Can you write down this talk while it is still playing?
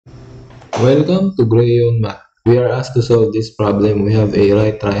Welcome to GrayYeon Math. We are asked to solve this problem. We have a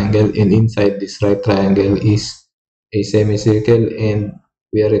right triangle, and inside this right triangle is a semicircle, and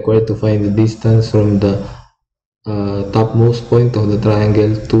we are required to find the distance from the topmost point of the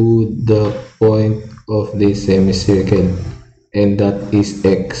triangle to the point of this semicircle, and that is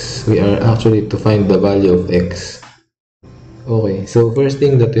x. We are actually to find the value of x. Okay, so first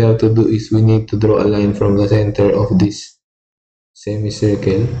thing that we have to do is we need to draw a line from the center of this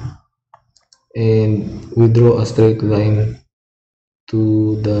semicircle, and we draw a straight line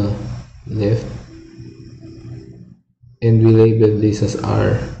to the left, and we label this as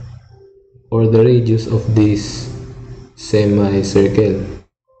r, or the radius of this semicircle.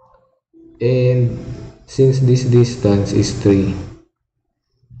 And since this distance is 3,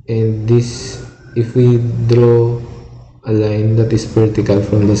 and this, if we draw a line that is vertical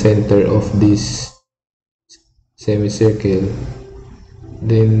from the center of this semicircle,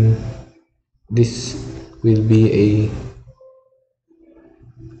 then this will be a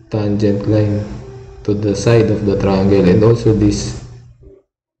tangent line to the side of the triangle, and also this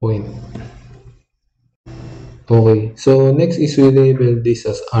point. Okay, so next is we label this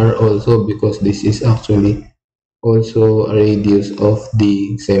as r also, because this is actually also a radius of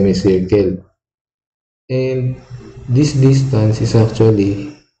the semicircle. And this distance is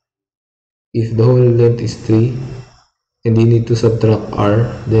actually, if the whole length is 3 and you need to subtract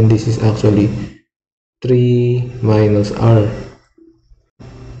r, then this is actually 3 minus r.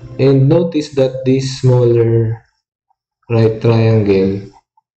 And notice that this smaller right triangle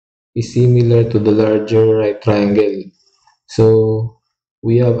is similar to the larger right triangle. So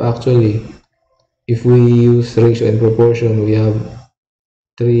we have actually, if we use ratio and proportion, we have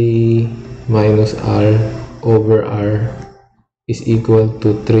 3 minus r over r is equal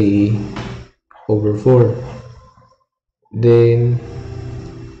to 3 over 4. Then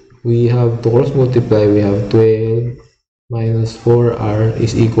we have to cross multiply. We have 12 minus 4r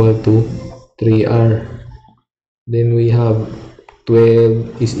is equal to 3r. Then we have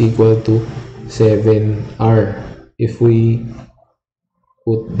 12 is equal to 7r. If we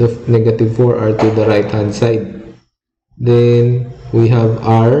put the negative 4r to the right hand side, then we have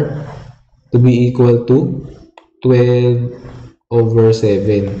r to be equal to 12 over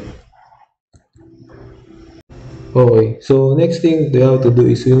 7. Okay, so next thing we have to do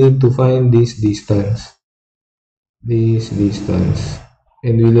is we need to find this distance,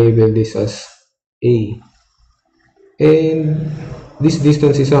 and we label this as a. And this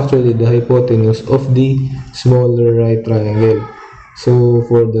distance is actually the hypotenuse of the smaller right triangle. So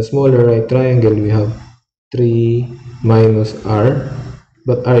for the smaller right triangle, we have 3 minus r,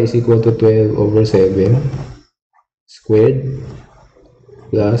 but r is equal to 12 over 7 squared,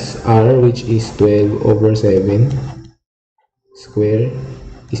 plus r, which is 12 over 7 square,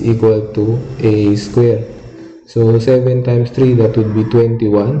 is equal to a square. So 7 times 3, that would be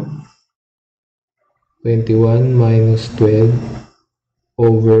 21. 21 minus 12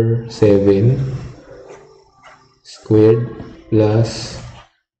 over 7 squared plus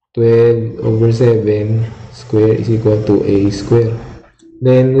 12 over 7 square is equal to a square.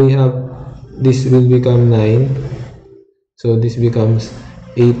 Then we have, this will become 9. So this becomes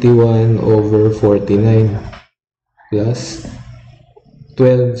 81 over 49 plus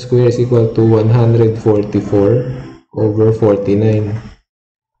 12 square is equal to 144 over 49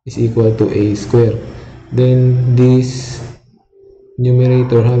 is equal to a square. Then this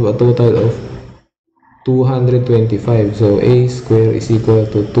numerator have a total of 225. So a square is equal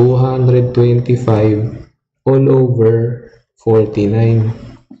to 225 all over 49.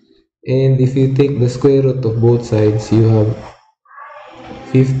 And if you take the square root of both sides, you have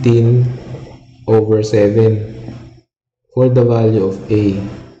 15 over 7 for the value of a.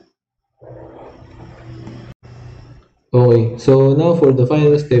 Okay, so now for the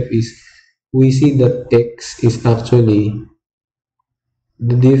final step is we see that x is actually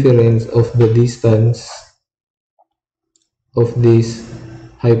the difference of the distance of this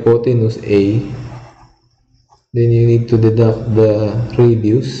hypotenuse a. Then you need to deduct the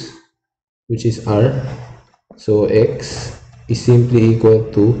radius, which is r. So x is simply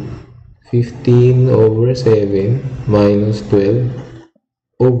equal to 15 over 7 minus 12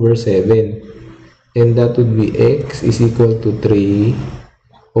 over 7, and that would be x is equal to 3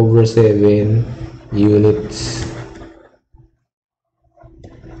 over 7 units.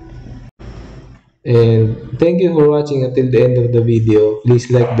 And thank you for watching until the end of the video. Please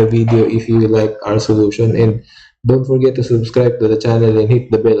like the video if you like our solution, and don't forget to subscribe to the channel and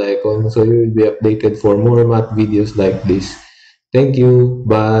hit the bell icon so you will be updated for more math videos like this. Thank you.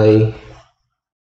 Bye.